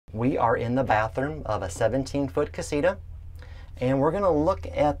We are in the bathroom of a 17-foot Casita, and we're going to look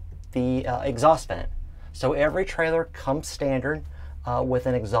at the exhaust vent. So every trailer comes standard with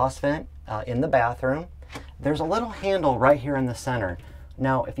an exhaust vent in the bathroom. There's a little handle right here in the center.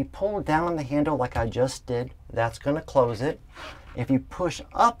 Now, if you pull down on the handle like I just did, that's going to close it. If you push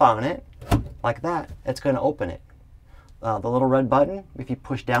up on it like that, it's going to open it. The little red button, if you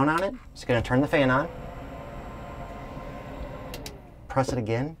push down on it, it's going to turn the fan on. Press it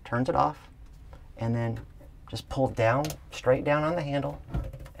again, turns it off, and then just pull down, straight down on the handle,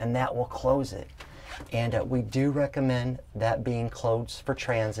 and that will close it. And we do recommend that being closed for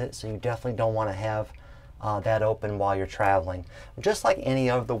transit, so you definitely don't want to have that open while you're traveling. Just like any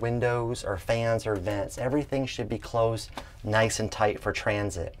of the windows or fans or vents, everything should be closed nice and tight for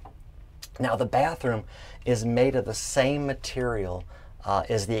transit. Now the bathroom is made of the same material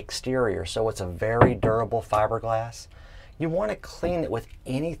as the exterior, so it's a very durable fiberglass. You want to clean it with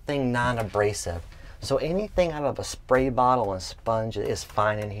anything non-abrasive. So anything out of a spray bottle and sponge is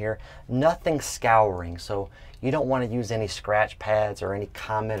fine in here. Nothing scouring. So you don't want to use any scratch pads or any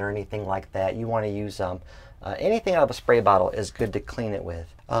Comet or anything like that. You want to use anything out of a spray bottle is good to clean it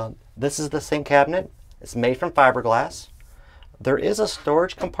with. This is the sink cabinet. It's made from fiberglass. There is a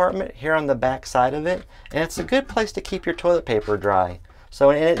storage compartment here on the back side of it, and it's a good place to keep your toilet paper dry.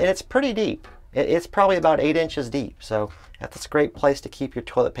 So and it's pretty deep. It's probably about 8 inches deep. So that's a great place to keep your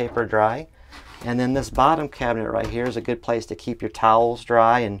toilet paper dry. And then this bottom cabinet right here is a good place to keep your towels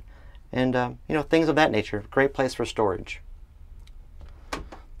dry and you know, things of that nature. Great place for storage.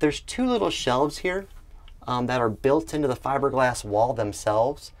 There's two little shelves here that are built into the fiberglass wall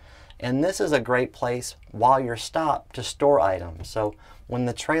themselves. And this is a great place while you're stopped to store items. So when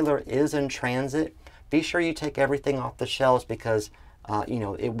the trailer is in transit, be sure you take everything off the shelves because you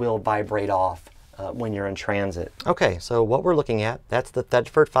know, it will vibrate off when you're in transit. Okay, so what we're looking at, that's the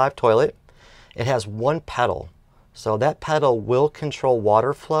Thedford 5 toilet. It has one pedal. So that pedal will control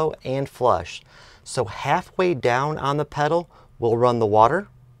water flow and flush. So halfway down on the pedal will run the water,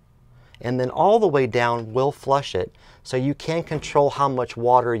 and then all the way down will flush it. So you can control how much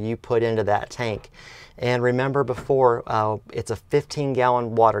water you put into that tank. And remember before, it's a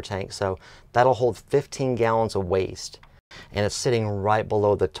 15-gallon water tank, so that'll hold 15 gallons of waste. And it's sitting right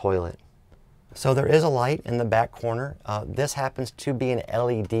below the toilet. So there is a light in the back corner. This happens to be an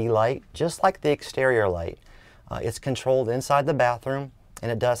LED light, just like the exterior light. It's controlled inside the bathroom, and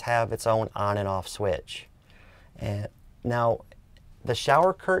it does have its own on and off switch. And now, the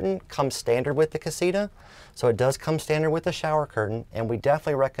shower curtain comes standard with the Casita, so it does come standard with the shower curtain, and we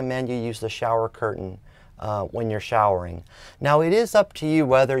definitely recommend you use the shower curtain when you're showering. Now it is up to you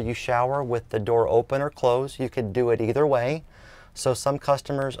whether you shower with the door open or closed. You could do it either way. So some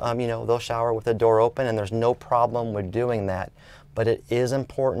customers, you know, they'll shower with the door open and there's no problem with doing that. But it is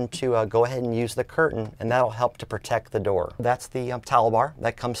important to go ahead and use the curtain, and that'll help to protect the door. That's the towel bar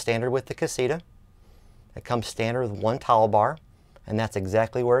that comes standard with the Casita. It comes standard with one towel bar, and that's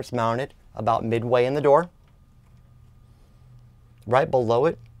exactly where it's mounted, about midway in the door. Right below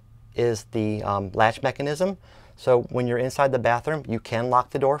it is the latch mechanism. So when you're inside the bathroom, you can lock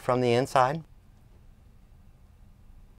the door from the inside.